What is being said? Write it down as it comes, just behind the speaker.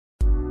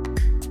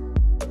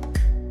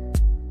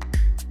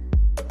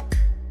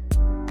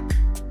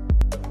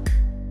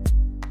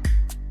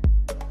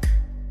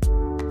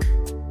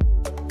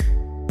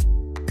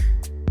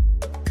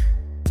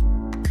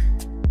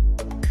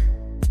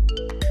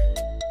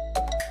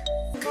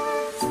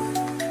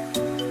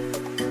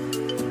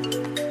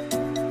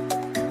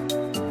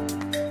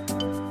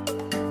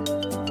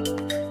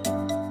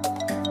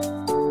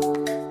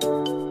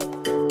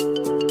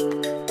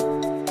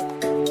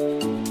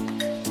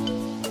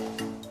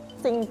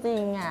จริ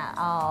งๆอ่ะ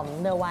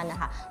เดอะวันนะ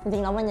คะจริ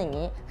งๆแล้วมันอย่าง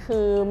นี้คื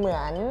อเหมื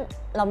อน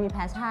เรามีแพ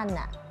ชชั่น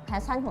อะแพ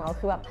ชชั่นของเรา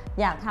คือแบบ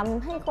อยากท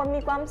ำให้คน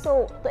มีความสุ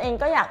ขตัวเอง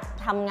ก็อยาก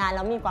ทำงานแ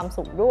ล้วมีความ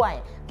สุขด้วย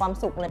ความ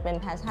สุขเลยเป็น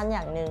แพชชั่นอ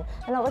ย่างหนึ่ง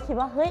แล้วเราก็คิด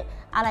ว่าเฮ้ย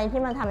อะไร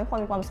ที่มันทำให้คน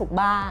มีความสุข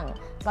บ้าง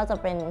ก็จะ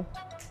เป็น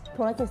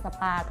ธุรกิจส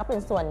ปาก็เป็น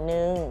ส่วนห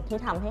นึ่งที่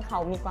ทำให้เขา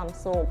มีความ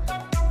สุข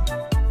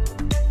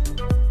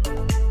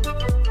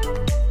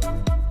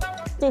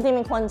จริงๆเ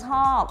ป็นคนช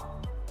อบ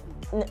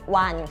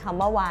วันค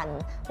ำว่า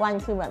วัน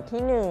คือแบบ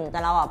ที่หนึ่งแต่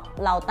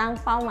เราตั้ง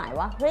เป้าหมาย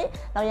ว่าเฮ้ย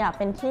เราอยากเ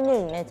ป็นที่ห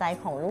นึ่งในใจ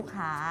ของลูก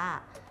ค้า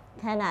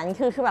แค่นั้น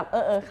คือแบบ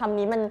คำ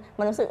นี้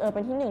มันรู้สึกเ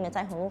ป็นที่หนึ่งในใจ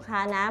ของลูกค้า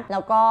นะแล้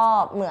วก็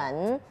เหมือน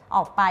อ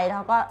อกไปแล้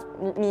วก็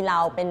มีเรา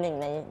เป็นหนึ่ง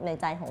ใน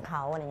ใจของเข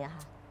าอะไรอย่างเงี้ย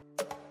ค่ะ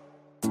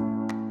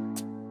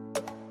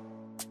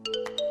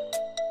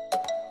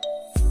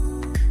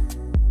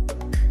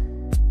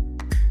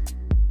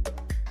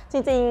จ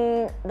ริง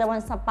ๆ The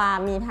One Spa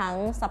มีทั้ง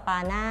สปา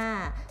หน้า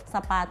ส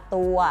ปา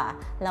ตัว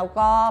แล้ว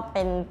ก็เ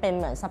ป็นเ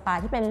หมือนสปา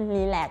ที่เป็น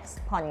รีแลกซ์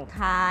ผ่อนค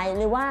ลาย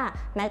หรือว่า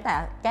แม้แต่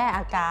แก้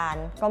อาการ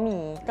ก็มี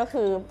ก็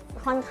คือ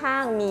ค่อนข้า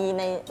งมี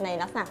ใน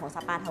ลักษณะของส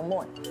ปาทั้งหม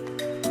ด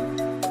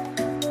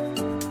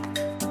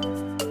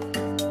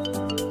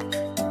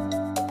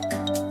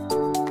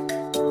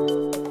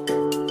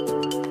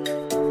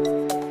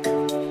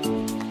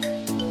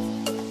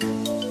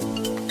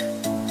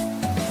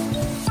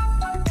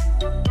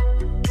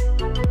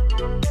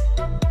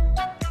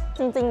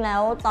จริงๆแล้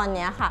วตอน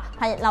นี้ค่ะ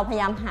เราพย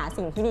ายามหา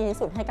สิ่งที่ดีที่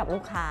สุดให้กับลู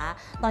กค้า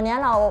ตอนนี้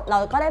เรา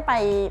ก็ได้ไป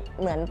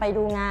เหมือนไป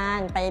ดูงาน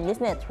ไป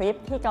business trip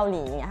ที่เกาห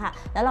ลีเนี่ยค่ะ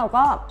แล้วเรา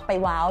ก็ไป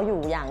ว้าวอยู่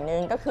อย่างหนึ่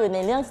งก็คือใน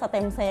เรื่องสเ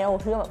ต็มเซลล์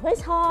คือแบบเฮ้ย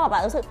ชอบอ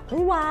ะรู้สึกเฮ้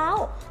ยว้าว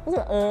รู้สึ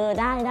ก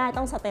ได้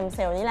ต้องสเต็มเซ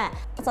ลล์นี่แหละ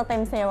สเต็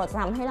มเซลล์จะ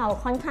ทำให้เรา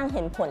ค่อนข้างเ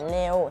ห็นผลเ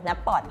ร็วและ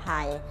ปลอดภั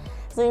ย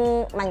ซึ่ง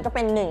มันก็เ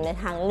ป็นหนึ่งใน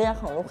ทางเลือก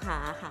ของลูกค้า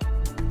ค่ะ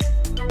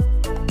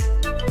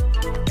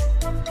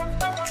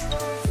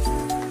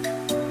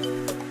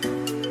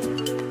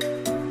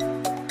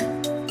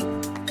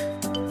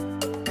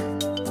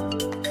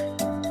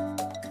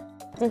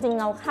จริงๆ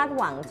เราคาด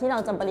หวังที่เรา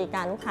จะบริก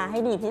ารลูกค้าให้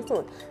ดีที่สุ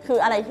ดคือ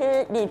อะไรที่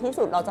ดีที่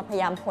สุดเราจะพย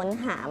ายามค้น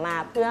หามา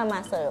เพื่อมา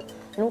เสิร์ฟ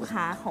ลูก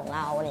ค้าของเร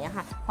าเนี่ย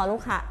ค่ะเพรา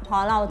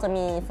ะเราจะ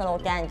มีสโล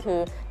แกนคือ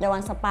The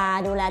One Spa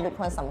ดูแลดุจ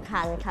คนสำ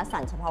คัญคัดสร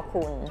รเฉพาะ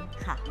คุณ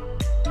ค่ะ